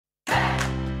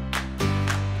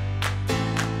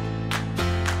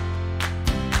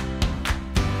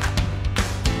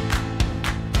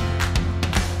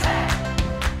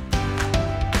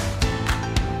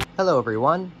Hello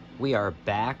everyone, we are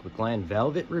back with Glen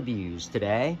Velvet Reviews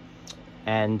today,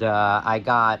 and I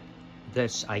got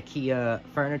this IKEA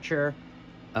furniture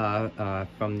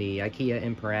from the IKEA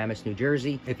in Paramus, New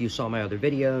Jersey. If you saw my other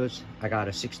videos, I got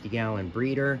a 60-gallon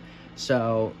breeder,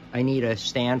 so I need a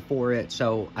stand for it.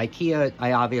 So IKEA,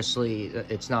 I obviously,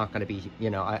 it's not going to be, you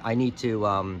know, I need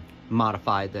to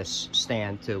modify this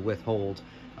stand to withhold,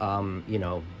 you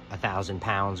know, 1,000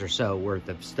 pounds or so worth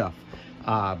of stuff.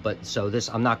 But so this,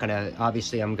 I'm not gonna,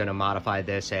 obviously I'm gonna modify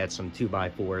this, add some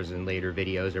 2x4s in later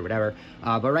videos or whatever.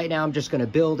 But right now I'm just gonna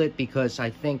build it because I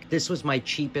think this was my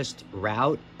cheapest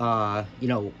route, you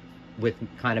know, with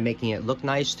kind of making it look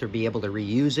nice to be able to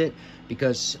reuse it.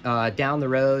 Because down the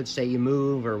road, say you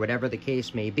move or whatever the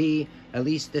case may be, at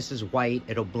least this is white,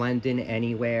 it'll blend in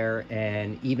anywhere.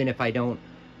 And even if I don't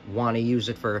want to use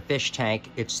it for a fish tank,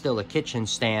 it's still a kitchen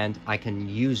stand. I can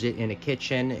use it in a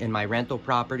kitchen in my rental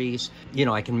properties. You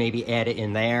know, I can maybe add it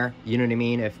in there, you know what I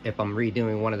mean, if I'm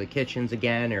redoing one of the kitchens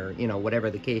again, or you know, whatever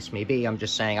the case may be. I'm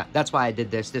just saying, that's why I did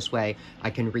this way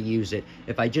I can reuse it.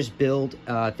 If I just build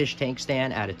a fish tank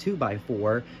stand out of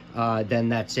 2x4, then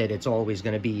that's it. It's always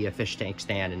going to be a fish tank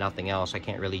stand and nothing else. I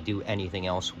can't really do anything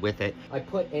else with it. I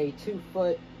put a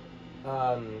 2-foot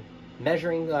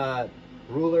measuring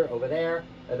ruler over there,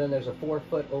 and then there's a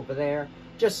 4-foot over there,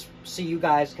 just so you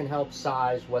guys can help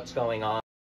size what's going on.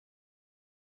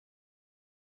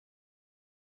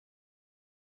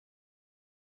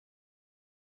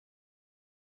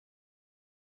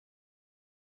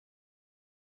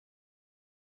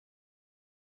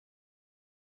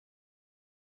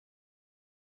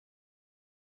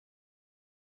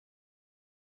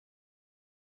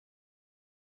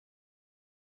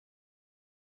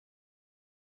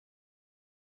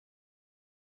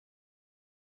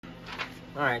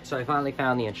 All right, so I finally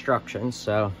found the instructions.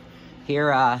 So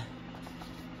here,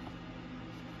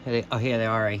 here they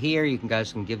are right here. You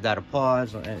guys can give that a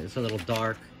pause. It's a little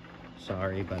dark,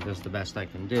 sorry, but this is the best I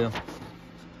can do.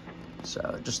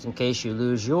 So just in case you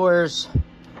lose yours,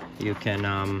 you can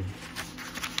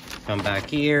come back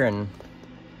here and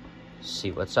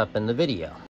see what's up in the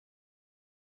video.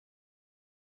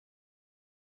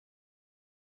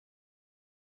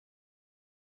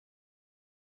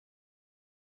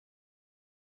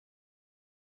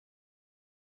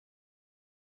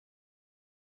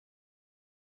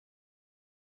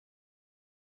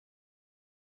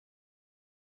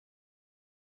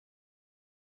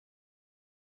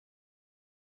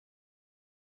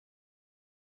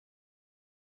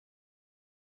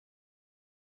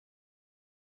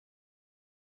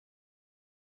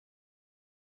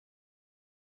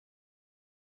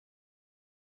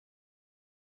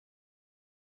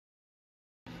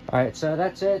 All right, so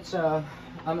that's it. So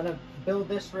I'm gonna build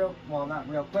this not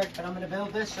real quick, but I'm gonna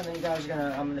build this, and then you guys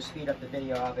I'm gonna speed up the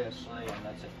video, obviously, and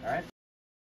that's it. All right.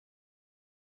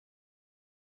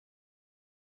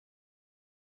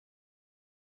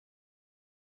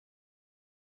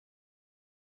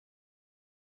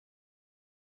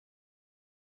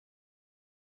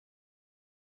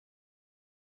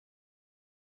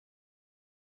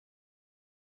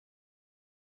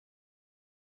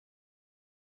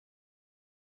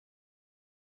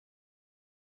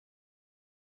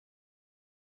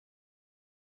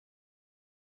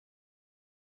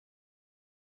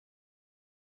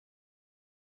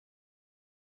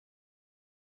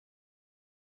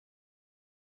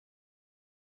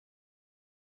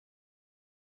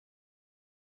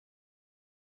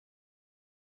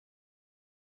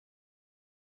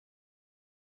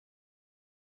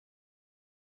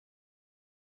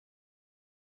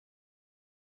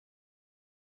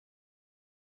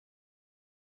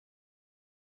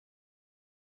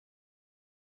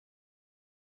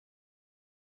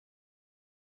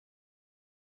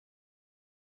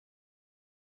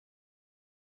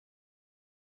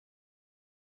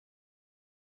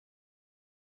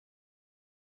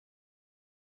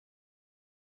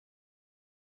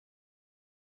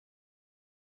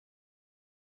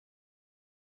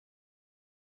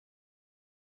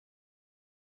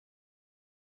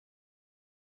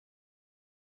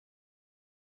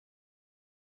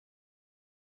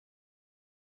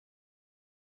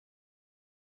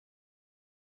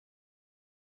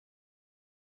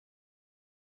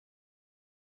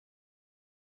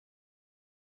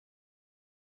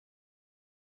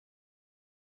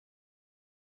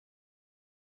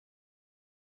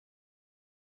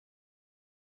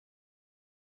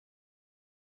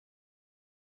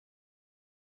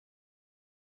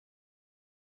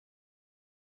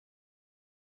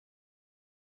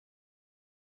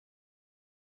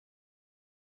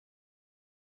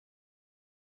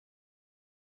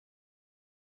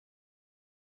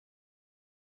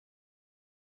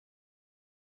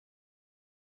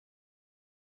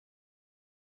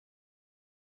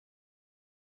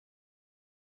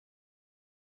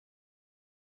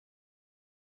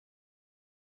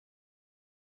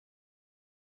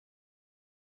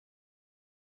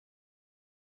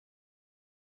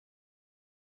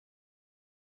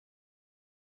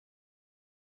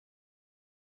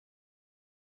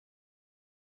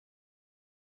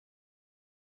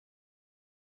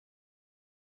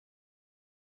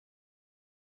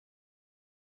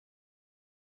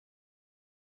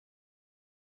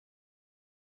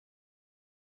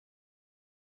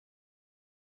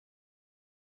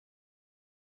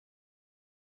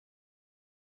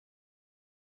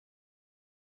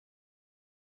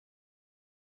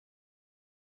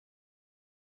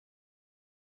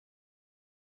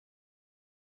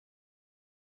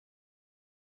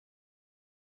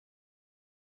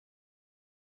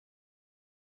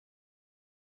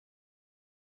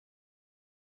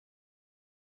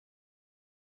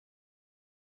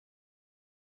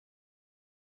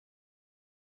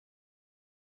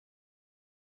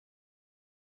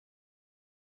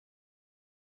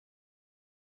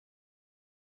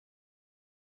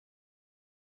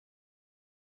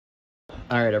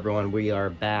 All right, everyone, we are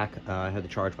back. I had to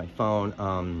charge my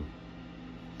phone.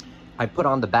 I put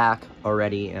on the back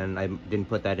already, and I didn't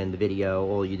put that in the video.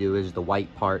 All you do is the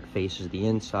white part faces the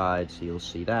inside, so you'll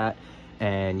see that.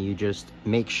 And you just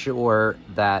make sure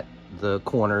that the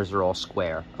corners are all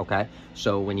square, okay?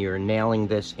 So when you're nailing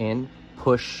this in,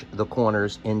 push the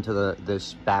corners into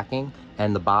this backing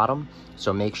and the bottom.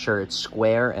 So make sure it's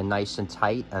square and nice and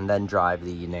tight, and then drive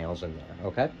the nails in there,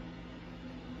 okay?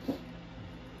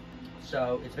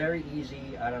 So it's very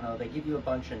easy. I don't know, they give you a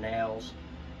bunch of nails.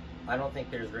 I don't think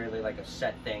there's really like a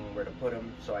set thing where to put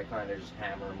them, so I kind of just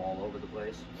hammer them all over the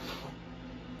place.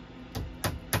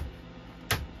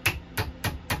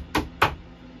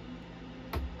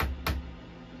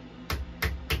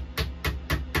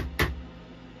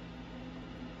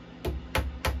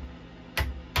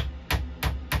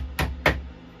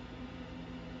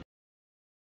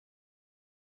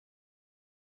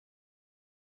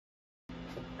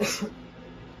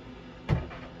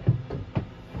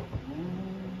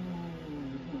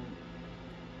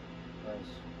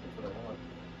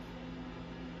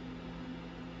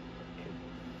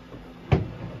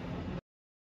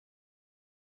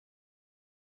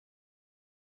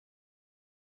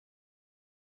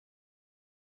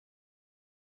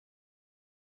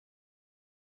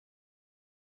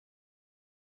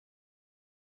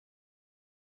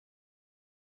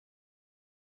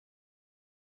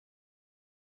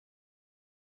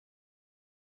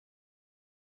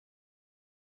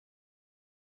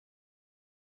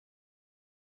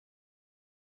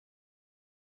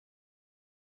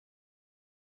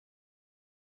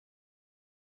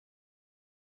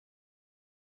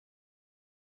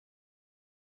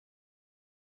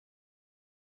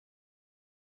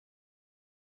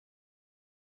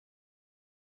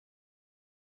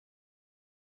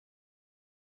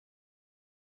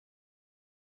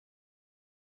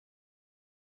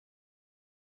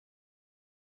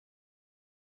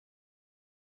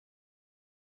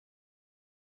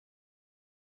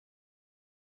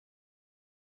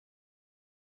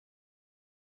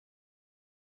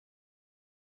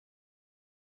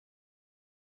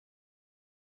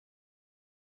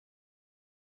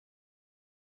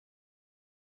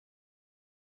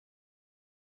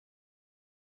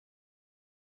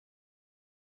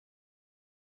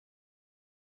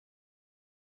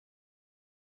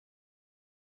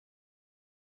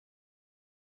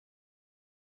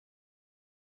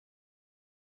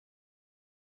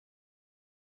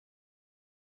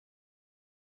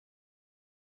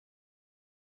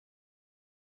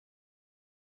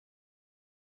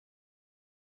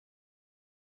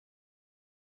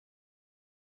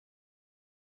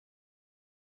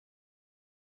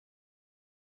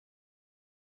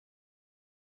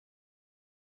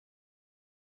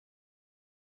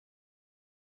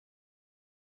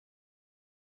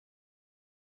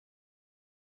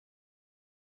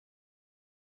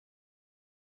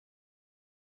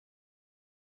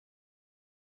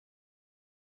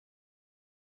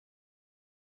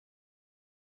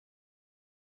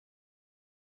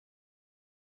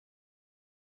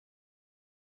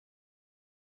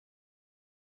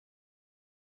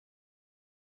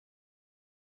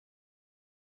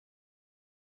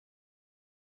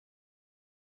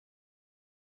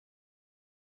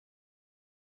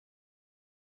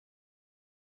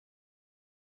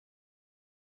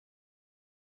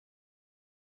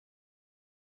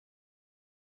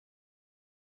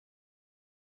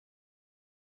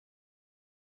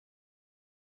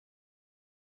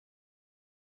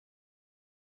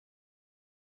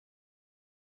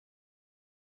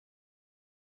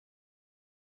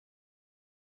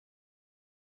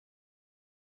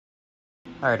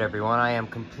 All right, everyone, I am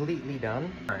completely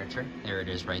done. Furniture, there it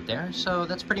is right there. So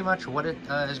that's pretty much what it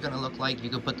is gonna look like.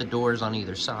 You can put the doors on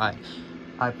either side.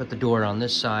 I put the door on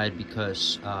this side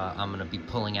because I'm gonna be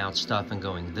pulling out stuff and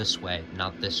going this way,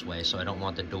 not this way. So I don't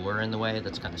want the door in the way,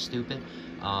 that's kind of stupid.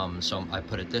 So I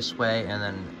put it this way, and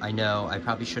then I know I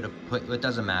probably should have put, it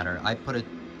doesn't matter. I put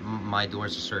my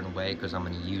doors a certain way because I'm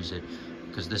gonna use it,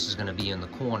 because this is going to be in the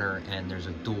corner and there's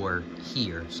a door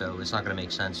here, so it's not going to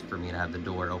make sense for me to have the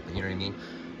door open, you know what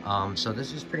I mean? So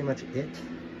this is pretty much it.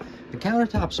 The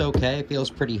countertop's okay, it feels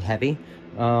pretty heavy.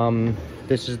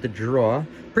 This is the drawer,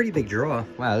 pretty big drawer.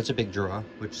 Wow, that's a big drawer,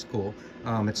 which is cool.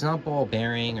 It's not ball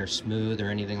bearing or smooth or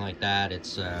anything like that.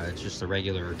 It's just a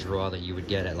regular drawer that you would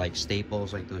get at like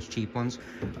Staples, like those cheap ones.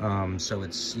 So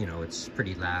it's, you know, it's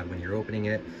pretty loud when you're opening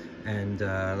it. And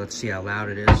let's see how loud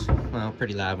it is. Well,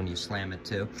 pretty loud when you slam it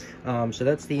too. So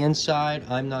that's the inside.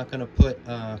 I'm not gonna put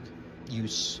as you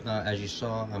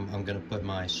saw, I'm gonna put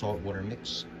my saltwater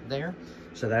mix there.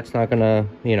 So that's not gonna,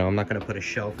 you know, I'm not gonna put a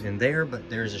shelf in there, but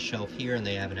there's a shelf here, and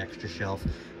they have an extra shelf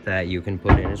that you can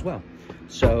put in as well.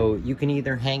 So you can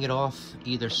either hang it off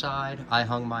either side. I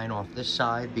hung mine off this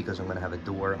side because I'm gonna have a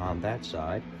door on that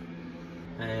side.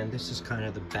 And this is kind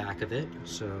of the back of it.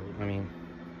 So, I mean,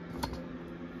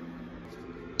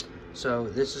 so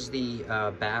this is the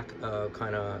back of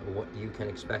kind of what you can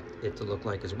expect it to look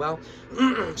like as well.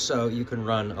 So you can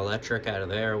run electric out of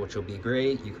there, which will be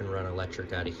great. You can run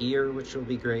electric out of here, which will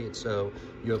be great. So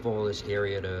you have all this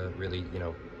area to really, you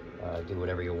know, do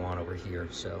whatever you want over here.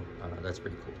 So that's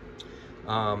pretty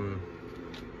cool.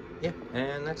 Yeah,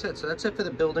 and that's it. So that's it for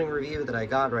the building review that I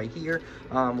got right here.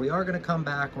 We are going to come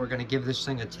back. We're going to give this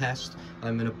thing a test.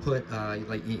 I'm going to put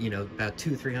like, you know, about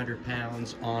 200-300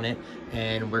 pounds on it,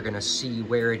 and we're going to see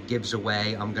where it gives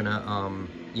away. I'm going to,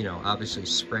 you know, obviously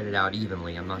spread it out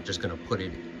evenly. I'm not just going to put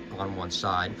it on one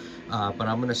side, but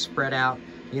I'm going to spread out,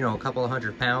 you know, a couple of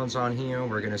 100 pounds on here.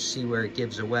 We're going to see where it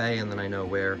gives away, and then I know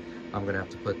where I'm going to have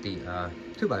to put the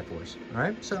 2x4s. All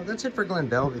right, so that's it for Glen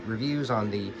Velvet reviews on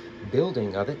the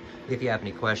building of it. If you have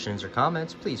any questions or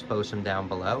comments, please post them down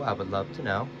below. I would love to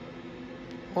know.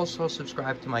 Also,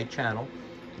 subscribe to my channel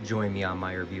to join me on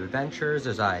my review adventures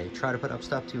as I try to put up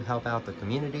stuff to help out the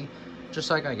community,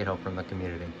 just like I get help from the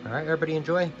community. All right, everybody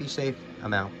enjoy, be safe,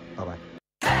 I'm out, bye-bye.